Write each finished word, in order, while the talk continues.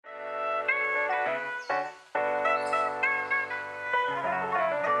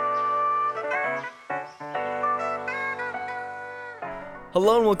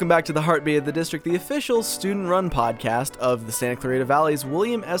Hello and welcome back to the Heartbeat of the District, the official student-run podcast of the Santa Clarita Valley's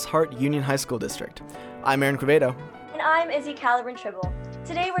William S. Hart Union High School District. I'm Aaron Quevedo. And I'm Izzy Calibran-Tribble.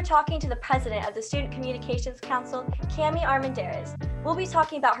 Today we're talking to the president of the Student Communications Council, Cami Armendariz. We'll be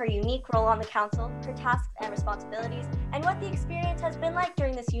talking about her unique role on the council, her tasks and responsibilities, and what the experience has been like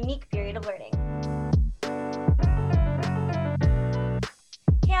during this unique period of learning.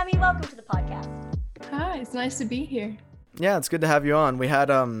 Cami, welcome to the podcast. Hi, it's nice to be here. Yeah, it's good to have you on. We had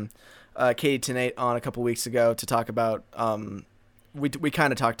Katie Tenate on a couple weeks ago to talk about, we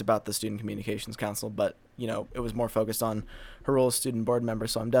kind of talked about the Student Communications Council, but, you know, it was more focused on her role as student board member,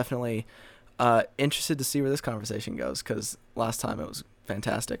 so I'm definitely interested to see where this conversation goes, because last time it was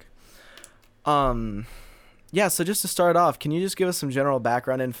fantastic. Yeah, so just to start off, can you just give us some general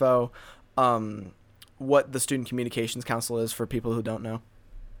background info, what the Student Communications Council is for people who don't know?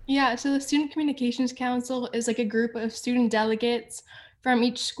 Yeah, so the Student Communications Council is like a group of student delegates from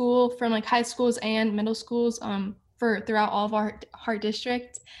each school, from like high schools and middle schools, for throughout all of our Hart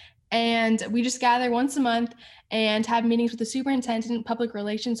district. And we just gather once a month and have meetings with the superintendent, public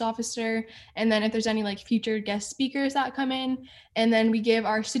relations officer, and then if there's any like future guest speakers that come in, and then we give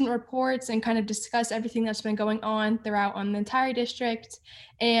our student reports and kind of discuss everything that's been going on throughout on the entire district.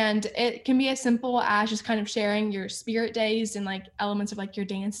 And it can be as simple as just kind of sharing your spirit days and like elements of like your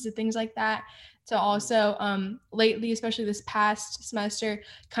dances and things like that, to also lately, especially this past semester,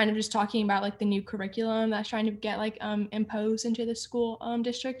 kind of just talking about like the new curriculum that's trying to get like imposed into the school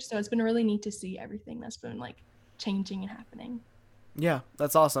district. So it's been really neat to see everything that's been like changing and happening. Yeah,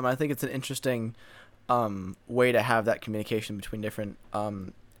 that's awesome. I think it's an interesting way to have that communication between different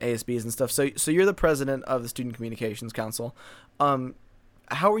ASBs and stuff. So you're the president of the Student Communications Council.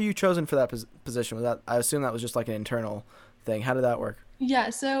 How were you chosen for that position? Was that, I assume that was just like an internal thing. How did that work? Yeah,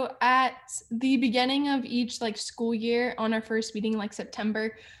 so at the beginning of each like school year, on our first meeting, like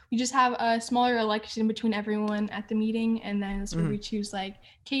September, we just have a smaller election between everyone at the meeting, and then that's where we choose like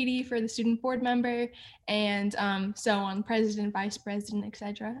Katie for the student board member, and so on, president, vice president,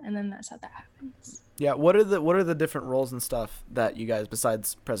 etc. And then that's how that happens. Yeah, what are the different roles and stuff that you guys,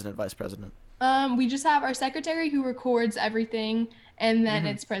 besides president, vice president? We just have our secretary who records everything, and then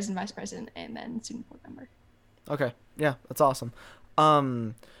it's president, vice president, and then student board member. Okay, yeah, that's awesome.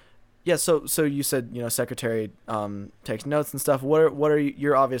 Yeah, so you said, you know, secretary takes notes and stuff. What are you,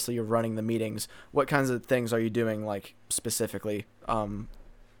 you're running the meetings. What kinds of things are you doing, like, specifically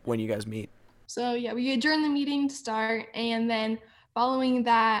when you guys meet? So yeah, we adjourn the meeting to start, and then following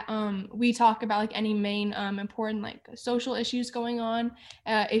that, we talk about like any main important like social issues going on,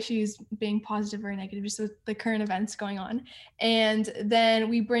 issues being positive or negative, just with the current events going on. And then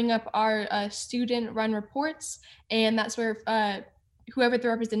we bring up our student run reports, and that's where whoever the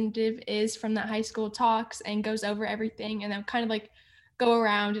representative is from that high school talks and goes over everything, and then kind of like go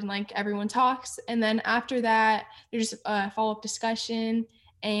around and like everyone talks. And then after that, there's a follow-up discussion.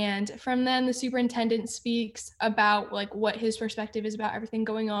 And from then the superintendent speaks about like what his perspective is about everything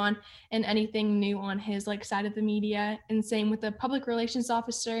going on and anything new on his like side of the media. And same with the public relations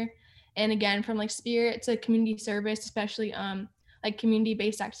officer. And again, from like spirit to community service, especially like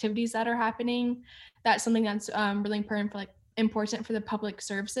community-based activities that are happening. That's something that's really important for the public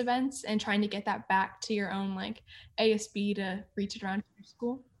service events, and trying to get that back to your own like ASB to reach it around your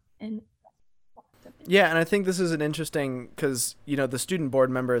school. Yeah, and I think this is an interesting, because, you know, the student board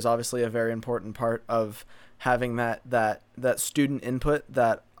member is obviously a very important part of having that student input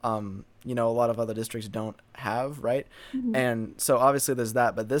that, you know, a lot of other districts don't have, right? Mm-hmm. And so obviously there's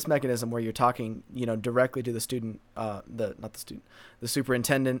that, but this mechanism where you're talking, you know, directly to the student, the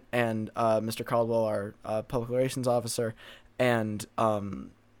superintendent and Mr. Caldwell, our public relations officer, and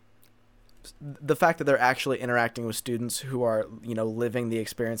the fact that they're actually interacting with students who are, you know, living the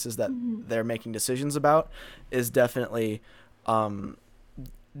experiences that they're making decisions about is definitely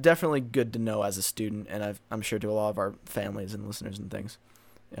good to know as a student, and I'm sure to a lot of our families and listeners and things.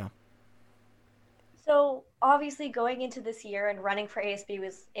 Yeah. So obviously going into this year and running for ASB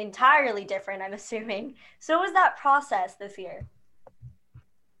was entirely different, I'm assuming. So what was that process this year?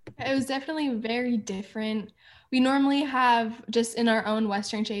 It was definitely very different. We normally have, just in our own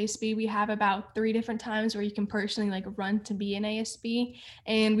Western ASB, we have about 3 different times where you can personally like run to be an ASB.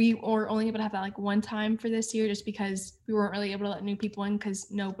 And we were only able to have that like one time for this year, just because we weren't really able to let new people in because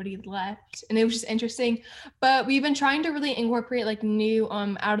nobody left. And it was just interesting. But we've been trying to really incorporate like new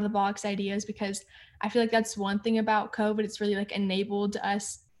out of the box ideas, because I feel like that's one thing about COVID. It's really like enabled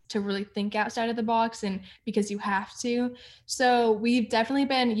us to really think outside of the box, and because you have to. So we've definitely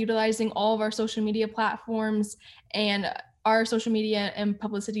been utilizing all of our social media platforms and our social media and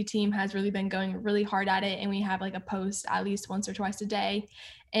publicity team has really been going really hard at it, and we have like a post at least once or twice a day,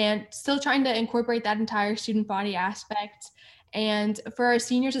 and still trying to incorporate that entire student body aspect. And for our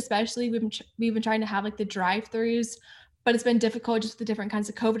seniors especially, we've been trying to have like the drive-throughs, but it's been difficult just with the different kinds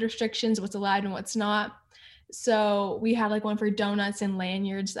of COVID restrictions, what's allowed and what's not. So we had like one for donuts and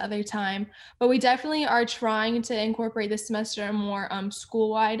lanyards the other time, but we definitely are trying to incorporate this semester a more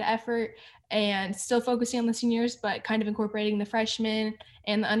school-wide effort, and still focusing on the seniors, but kind of incorporating the freshmen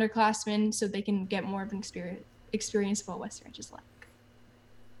and the underclassmen so they can get more of an experience of what West Ranch is like.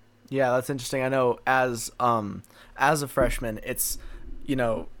 Yeah, that's interesting. I know as a freshman, it's, you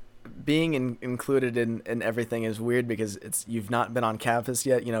know, being included in everything is weird because you've not been on campus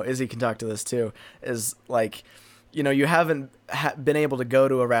yet. You know, Izzy can talk to this too, is like, you know, you haven't been able to go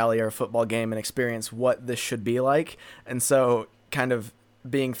to a rally or a football game and experience what this should be like. And so kind of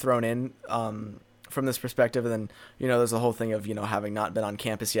being thrown in from this perspective, and then, you know, there's the whole thing of, you know, having not been on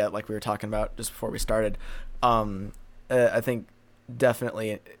campus yet, like we were talking about just before we started. I think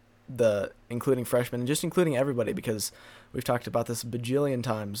definitely the including freshmen and just including everybody, because we've talked about this a bajillion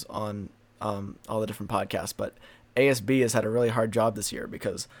times on all the different podcasts, but ASB has had a really hard job this year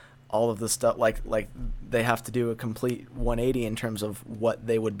because all of the stuff, like they have to do a complete 180 in terms of what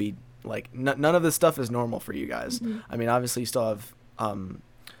they would be like. None of this stuff is normal for you guys. Mm-hmm. I mean, obviously you still have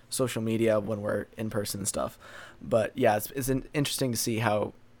social media when we're in person and stuff, but yeah, it's interesting to see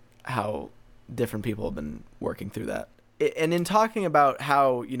how different people have been working through that. And in talking about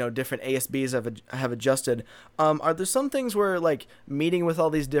how, you know, different ASBs have adjusted, are there some things where, like, meeting with all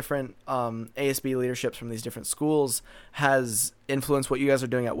these different ASB leaderships from these different schools has influenced what you guys are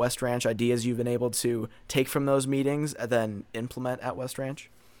doing at West Ranch, ideas you've been able to take from those meetings and then implement at West Ranch?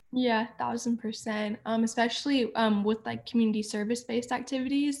 Yeah, 1,000%. Especially with like community service-based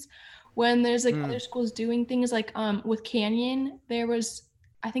activities, when there's like other schools doing things like with Canyon, there was,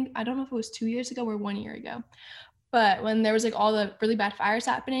 I don't know if it was 2 years ago or 1 year ago, but when there was like all the really bad fires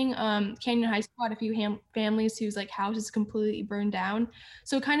happening, Canyon High School had a few families whose like houses completely burned down.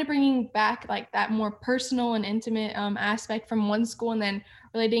 So kind of bringing back like that more personal and intimate aspect from one school and then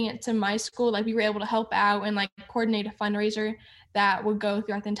relating it to my school, like we were able to help out and like coordinate a fundraiser that would go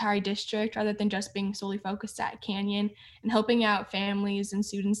throughout the entire district rather than just being solely focused at Canyon, and helping out families and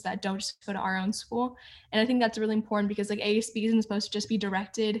students that don't just go to our own school. And I think that's really important because like ASB isn't supposed to just be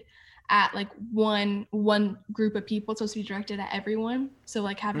directed at like one group of people. It's supposed to be directed at everyone. So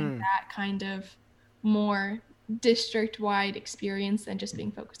like having that kind of more district-wide experience than just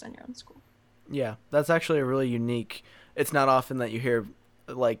being focused on your own school. Yeah, that's actually a really unique, it's not often that you hear,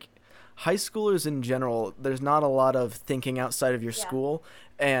 like, high schoolers in general, there's not a lot of thinking outside of your school,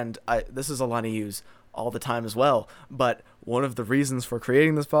 and this is a line I use all the time as well, but one of the reasons for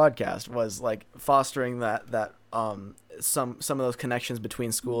creating this podcast was like fostering that some of those connections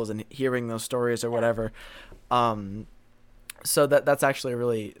between schools and hearing those stories or whatever. So that's actually a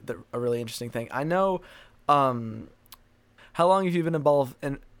really interesting thing. I know. How long have you been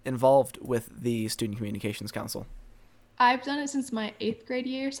involved with the Student Communications Council? I've done it since my 8th grade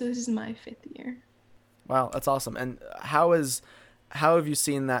year, so this is my 5th year. Wow, that's awesome. And how have you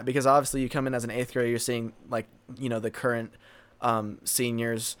seen that? Because obviously you come in as an 8th grader, you're seeing, like, you know, the current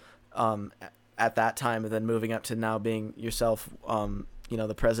seniors at that time, and then moving up to now being yourself, you know,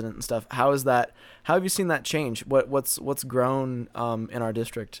 the president and stuff. How have you seen that change? What's grown in our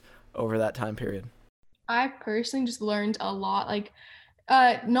district over that time period? I personally just learned a lot, like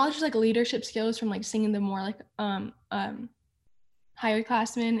not just like leadership skills from like seeing the more like higher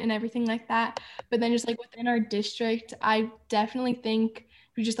classmen and everything like that, but then just like within our district, I definitely think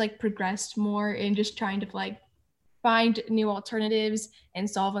we just like progressed more in just trying to like find new alternatives and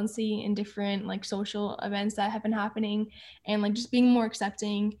solvency in different like social events that have been happening, and like just being more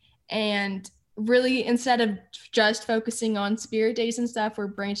accepting, and really instead of just focusing on spirit days and stuff, we're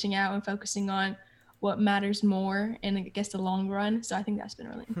branching out and focusing on what matters more in, I guess, the long run. So I think that's been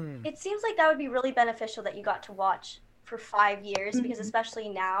really It seems like that would be really beneficial that you got to watch for 5 years, because especially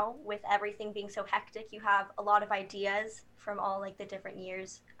now with everything being so hectic, you have a lot of ideas from all like the different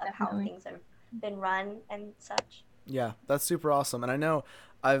years of how things have been run and such. Yeah, that's super awesome. And I know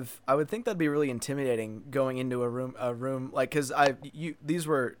I would think that'd be really intimidating going into a room like, because these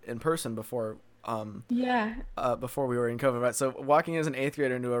were in person before before we were in COVID, right? So walking as an 8th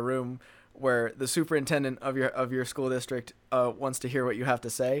grader into a room where the superintendent of your school district wants to hear what you have to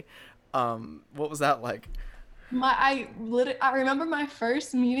say, what was that like? I remember my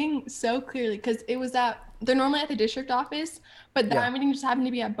first meeting so clearly because they're normally at the district office, but that meeting just happened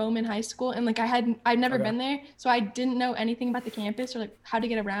to be at Bowman High School, and like I'd never been there, so I didn't know anything about the campus or like how to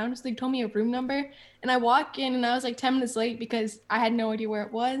get around. So they told me a room number, and I walk in and I was like 10 minutes late because I had no idea where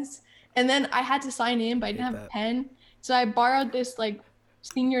it was, and then I had to sign in, but I didn't have a pen, so I borrowed this like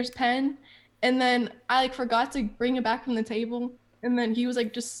senior's pen, and then I like forgot to bring it back from the table. And then he was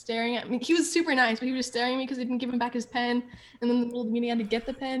like just staring at me. He was super nice, but he was just staring at me because I didn't give him back his pen. And then in the middle of the meeting, I had to get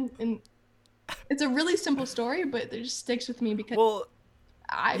the pen. And it's a really simple story, but it just sticks with me because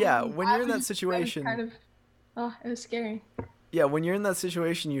when you're in that situation, it was scary. Yeah, when you're in that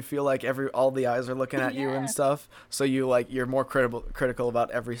situation, you feel like all the eyes are looking at you and stuff. So you're more critical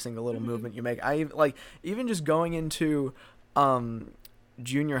about every single little movement you make. I like even just going into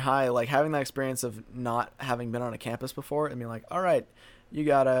junior high, like having that experience of not having been on a campus before and being like, all right, you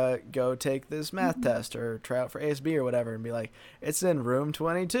gotta go take this math test or try out for ASB or whatever, and be like, it's in room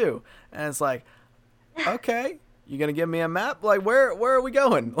 22, and it's like, okay, you gonna give me a map? Like, where are we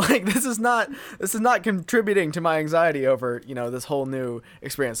going? Like, this is not contributing to my anxiety over this whole new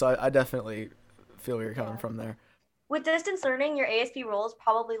experience. So I definitely feel where you're coming from there. With distance learning, your ASB roles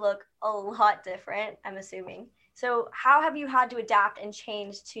probably look a lot different, I'm assuming. So how have you had to adapt and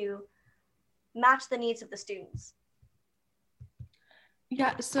change to match the needs of the students?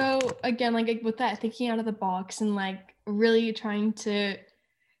 Yeah, so again, like with that, thinking out of the box and like really trying to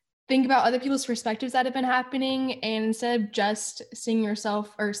think about other people's perspectives that have been happening, and instead of just seeing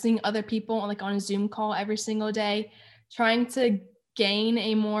yourself or seeing other people like on a Zoom call every single day, trying to gain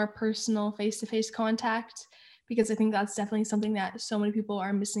a more personal face-to-face contact, because I think that's definitely something that so many people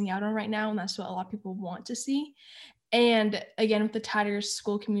are missing out on right now, and that's what a lot of people want to see. And again, with the tighter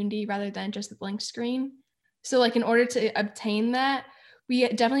school community rather than just the blank screen. So like in order to obtain that, we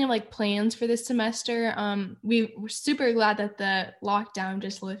definitely have like plans for this semester. We're super glad that the lockdown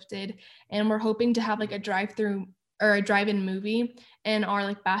just lifted, and we're hoping to have like a drive-through or a drive-in movie in our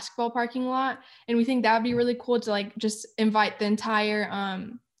like basketball parking lot. And we think that would be really cool to like just invite the entire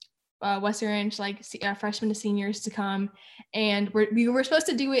West Orange like freshmen to seniors to come. And we were supposed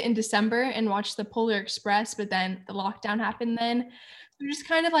to do it in December and watch the Polar Express, but then the lockdown happened then. We're just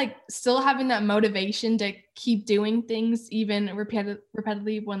kind of like still having that motivation to keep doing things even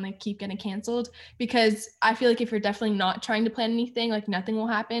repetitively when they keep getting canceled, because I feel like if you're definitely not trying to plan anything, like nothing will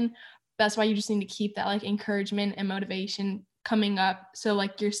happen. That's why you just need to keep that like encouragement and motivation coming up. So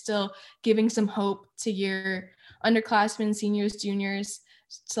like you're still giving some hope to your underclassmen, seniors, juniors,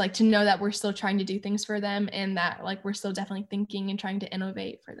 to know that we're still trying to do things for them, and that like we're still definitely thinking and trying to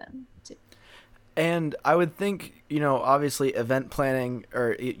innovate for them too. And I would think, obviously event planning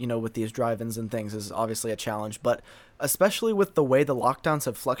or, with these drive-ins and things is obviously a challenge, but especially with the way the lockdowns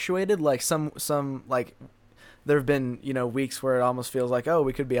have fluctuated, like some like there have been, weeks where it almost feels like, oh,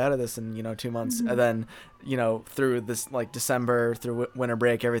 we could be out of this in, 2 months. And then, through this like December, through winter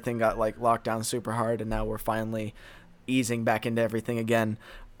break, everything got like locked down super hard. And now we're finally easing back into everything again.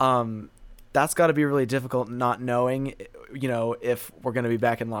 That's got to be really difficult, not knowing, if we're going to be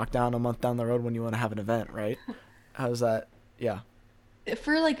back in lockdown a month down the road when you want to have an event, right? How's that? Yeah.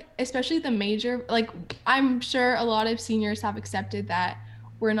 For like, especially the major, like I'm sure a lot of seniors have accepted that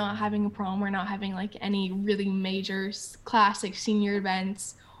we're not having a prom, we're not having like any really major classic senior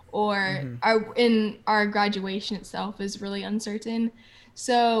events, or our graduation itself is really uncertain.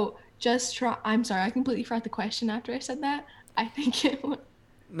 So I'm sorry, I completely forgot the question after I said that. I think it was...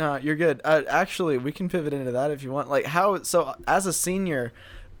 No, you're good. Actually, we can pivot into that if you want. Like so as a senior,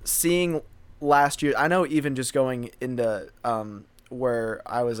 seeing last year, I know even just going into where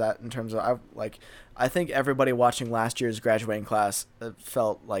I was at in terms of, I think everybody watching last year's graduating class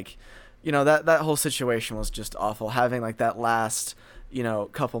felt like, that whole situation was just awful. Having like that last,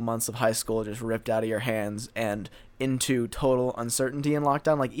 couple months of high school just ripped out of your hands and into total uncertainty and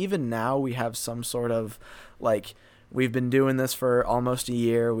lockdown. Like even now we have some sort of like, we've been doing this for almost a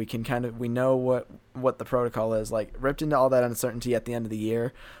year. We can we know what the protocol is, like ripped into all that uncertainty at the end of the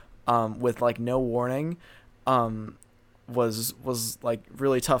year, with like no warning, was like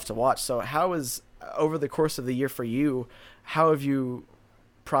really tough to watch. So how is over the course of the year for you, how have you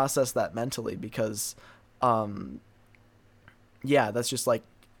processed that mentally? Because, that's just like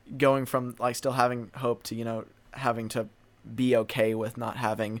going from like still having hope to, having to be okay with not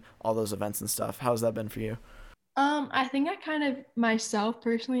having all those events and stuff. How's that been for you? I think I kind of myself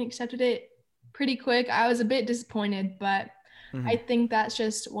personally accepted it pretty quick. I was a bit disappointed, but I think that's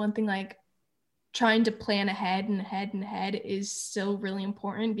just one thing, like trying to plan ahead is still really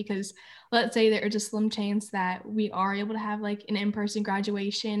important, because let's say there is a slim chance that we are able to have like an in-person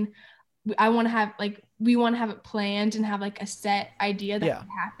graduation. I want to have like we want to have it planned and have like a set idea that can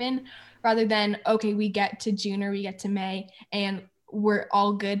happen, rather than, okay, we get to June or we get to May and we're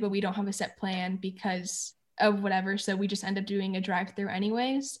all good, but we don't have a set plan because of whatever. So we just end up doing a drive-through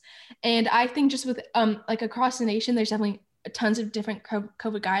anyways. And I think just with like across the nation, there's definitely tons of different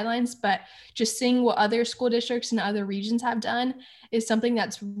COVID guidelines, but just seeing what other school districts and other regions have done is something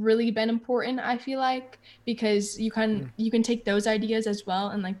that's really been important, I feel like, because you can take those ideas as well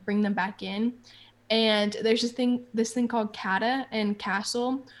and like bring them back in. And there's this thing called CATA and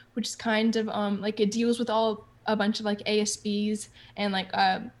CASEL, which is kind of like it deals with a bunch of like ASBs and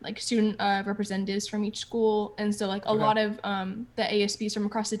like student representatives from each school. And so like a lot of the ASBs from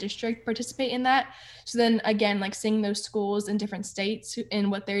across the district participate in that. So then again, like seeing those schools in different states and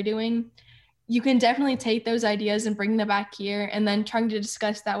what they're doing, you can definitely take those ideas and bring them back here. And then trying to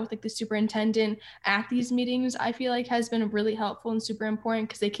discuss that with like the superintendent at these meetings, I feel like has been really helpful and super important,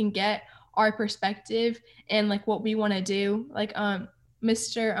 because they can get our perspective and like what we want to do. Like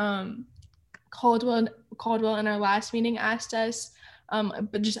Mr. Caldwell in our last meeting asked us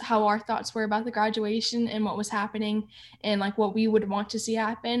but just how our thoughts were about the graduation and what was happening and like what we would want to see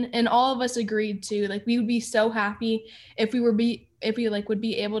happen. And all of us agreed to, like, we would be so happy if we would be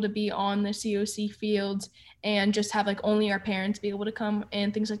able to be on the COC field and just have like only our parents be able to come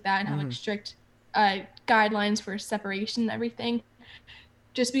and things like that, and have like strict guidelines for separation and everything.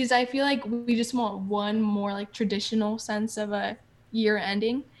 Just because I feel like we just want one more like traditional sense of a year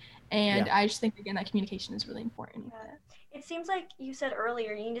ending. And I just think, again, that communication is really important. Yeah. It seems like you said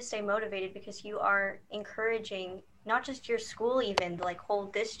earlier, you need to stay motivated because you are encouraging not just your school, even the like whole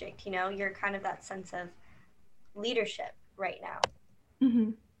district, you know, you're kind of that sense of leadership right now.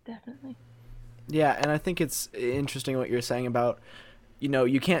 Definitely. Yeah. And I think it's interesting what you're saying about, you know,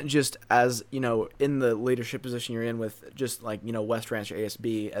 you can't just, as, you know, in the leadership position you're in with just like, you know, West Ranch or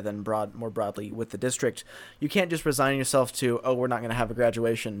ASB, and then more broadly with the district, you can't just resign yourself to, oh, we're not going to have a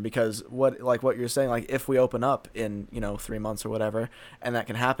graduation, because what you're saying, like if we open up in, you know, 3 months or whatever, and that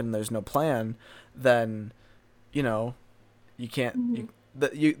can happen, and there's no plan, then, you know, you can't,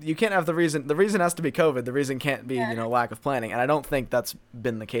 you can't have the reason has to be COVID. The reason can't be, you know, lack of planning. And I don't think that's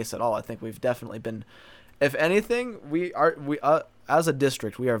been the case at all. I think we've definitely been, if anything, we as a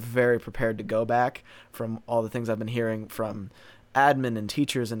district, we are very prepared to go back, from all the things I've been hearing from admin and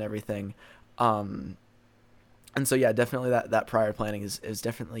teachers and everything. And so, yeah, definitely that prior planning is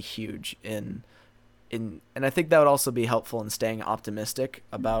definitely huge and I think that would also be helpful in staying optimistic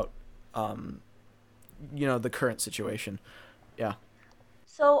about, you know, the current situation. Yeah.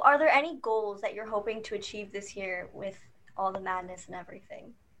 So are there any goals that you're hoping to achieve this year with all the madness and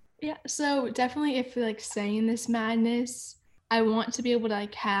everything? Yeah, so definitely if like saying this madness, I want to be able to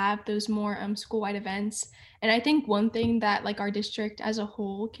like have those more school-wide events. And I think one thing that like our district as a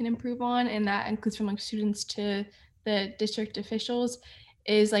whole can improve on, and that includes from like students to the district officials,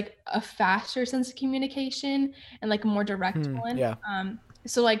 is like a faster sense of communication and like a more direct one. Yeah.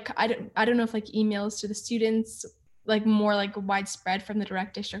 So like I don't know if like emails to the students, like more like widespread from the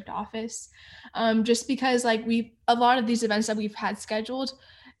direct district office, just because like a lot of these events that we've had scheduled,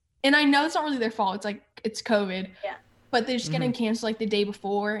 and I know it's not really their fault, it's like it's COVID. Yeah. But they're just getting canceled like the day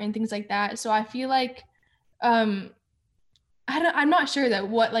before and things like that. So I feel like, I'm not sure that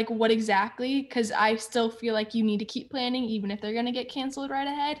what exactly, because I still feel like you need to keep planning even if they're going to get canceled right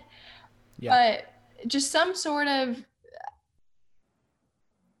ahead. Yeah. But just some sort of,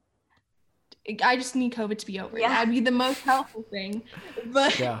 I just need COVID to be over. Yeah. That'd be the most helpful thing.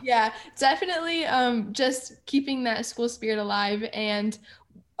 But yeah definitely just keeping that school spirit alive. And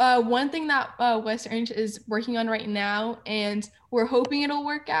one thing that West Orange is working on right now, and we're hoping it'll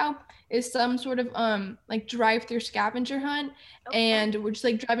work out, is some sort of like drive-through scavenger hunt. Okay. And we're just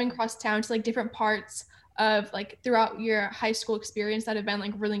like driving across town to like different parts of like throughout your high school experience that have been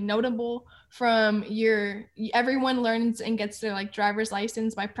like really notable from everyone learns and gets their like driver's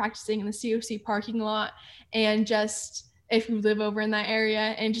license by practicing in the COC parking lot, and just if you live over in that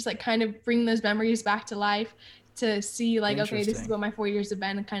area, and just like kind of bring those memories back to life, to see like, okay, this is what my 4 years have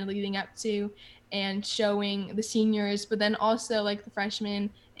been kind of leading up to, and showing the seniors, but then also like the freshmen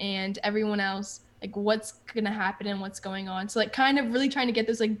and everyone else, like what's going to happen and what's going on. So like kind of really trying to get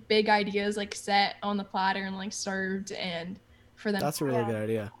those like big ideas like set on the platter and like served, and for them. That's a really good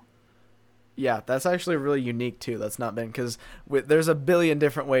idea. Yeah, that's actually really unique too. That's not been, because there's a billion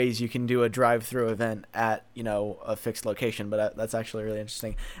different ways you can do a drive-through event at, you know, a fixed location, but that's actually really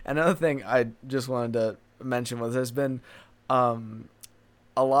interesting. Another thing I just wanted to mention was there's been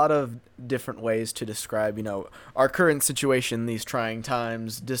a lot of different ways to describe, you know, our current situation, these trying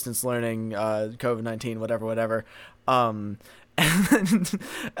times, distance learning, COVID-19, whatever. And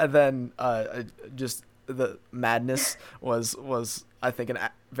then just the madness was I think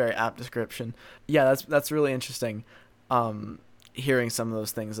very apt description. Yeah, that's really interesting. Hearing some of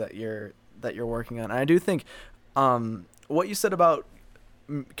those things that you're working on. And I do think what you said about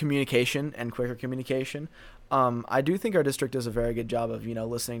communication and quicker communication, I do think our district does a very good job of,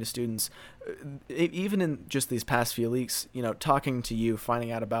 listening to students, even in just these past few weeks, talking to you,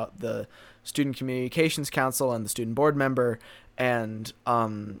 finding out about the Student Communications Council and the student board member, and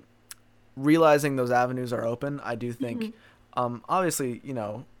realizing those avenues are open. I do think, obviously,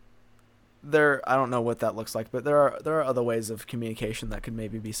 I don't know what that looks like, but there are other ways of communication that could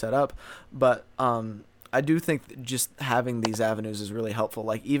maybe be set up. But I do think just having these avenues is really helpful.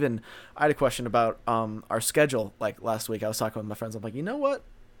 Like, even I had a question about our schedule. Like last week, I was talking with my friends. I'm like, you know what?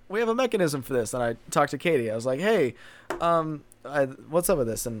 We have a mechanism for this. And I talked to Katie. I was like, hey, what's up with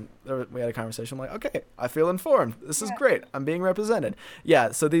this? And we had a conversation. I'm like, okay, I feel informed. This is great. I'm being represented.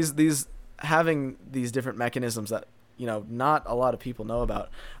 Yeah. So these having these different mechanisms that not a lot of people know about,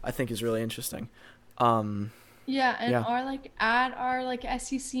 I think is really interesting. At our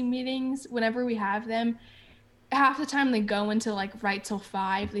SEC meetings, whenever we have them, half the time they go until right till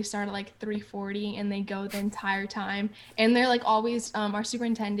 5. They start at 3:40 and they go the entire time. And they're always our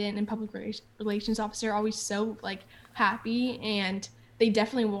superintendent and public relations officer are always so happy, and they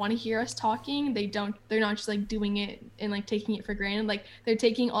definitely want to hear us talking. They're not just doing it and taking it for granted. They're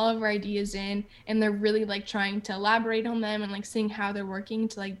taking all of our ideas in, and they're really trying to elaborate on them and seeing how they're working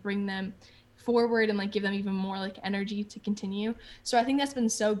to bring them forward and give them even more energy to continue. So I think that's been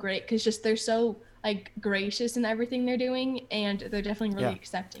so great, because just they're so gracious in everything they're doing, and they're definitely really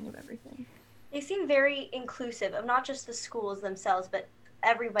accepting of everything. They seem very inclusive of not just the schools themselves, but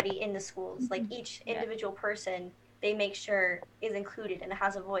everybody in the schools. Each individual person, they make sure is included and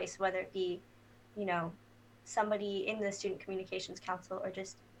has a voice, whether it be, somebody in the Student Communications Council or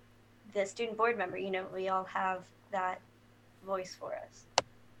just the student board member. We all have that voice for us.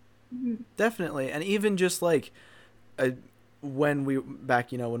 Definitely. And even just when we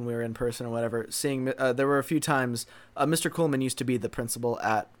were in person or whatever, seeing there were a few times Mr. Coolman used to be the principal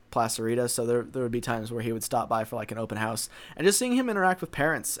at Placerita, so there would be times where he would stop by for an open house, and just seeing him interact with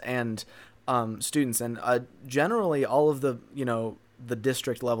parents and students, and generally all of the the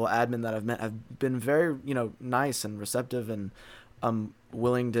district level admin that I've met have been very nice and receptive and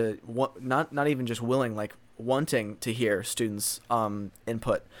willing to not even just willing, wanting to hear students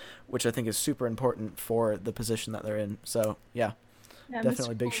input, which I think is super important for the position that they're in. So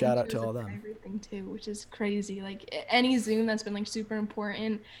definitely big shout out to all them. Everything too, which is crazy. Any Zoom that's been super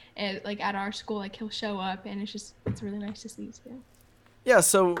important, and at our school, he'll show up, and it's really nice to see too. Yeah,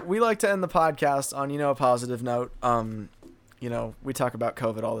 so we like to end the podcast on a positive note. We talk about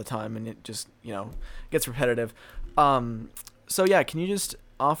COVID all the time, and it just gets repetitive. So can you just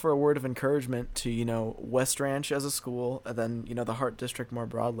offer a word of encouragement to West Ranch as a school, and then the Hart District more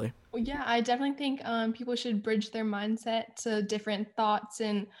broadly? Well, I definitely think people should bridge their mindset to different thoughts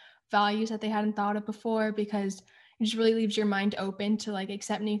and values that they hadn't thought of before, because it just really leaves your mind open to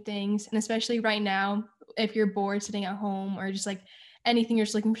accept new things. And especially right now, if you're bored sitting at home, or just anything, you're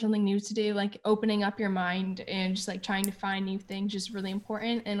just looking for something new to do, opening up your mind and just trying to find new things is really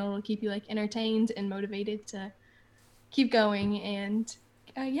important, and it'll keep you entertained and motivated to keep going and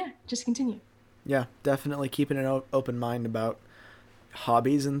just continue. Yeah, definitely keeping an open mind about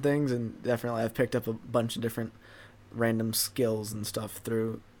hobbies and things, and definitely I've picked up a bunch of different random skills and stuff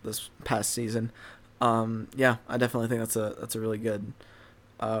through this past season. I definitely think that's a really good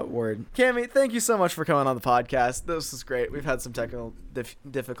word. Cami, thank you so much for coming on the podcast. This is great. We've had some technical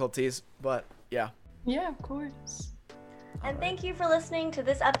difficulties, but yeah, of course. And thank you for listening to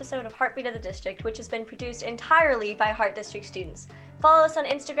this episode of Heartbeat of the District, which has been produced entirely by Hart District students. Follow us on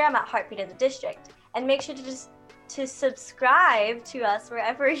Instagram at Heartbeat of the District, and make sure to subscribe to us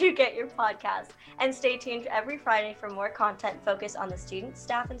wherever you get your podcasts, and stay tuned every Friday for more content focused on the students,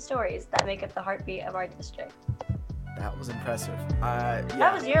 staff, and stories that make up the heartbeat of our district. That was impressive.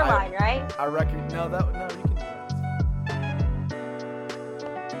 That was your line, right? I reckon. No, you can do it.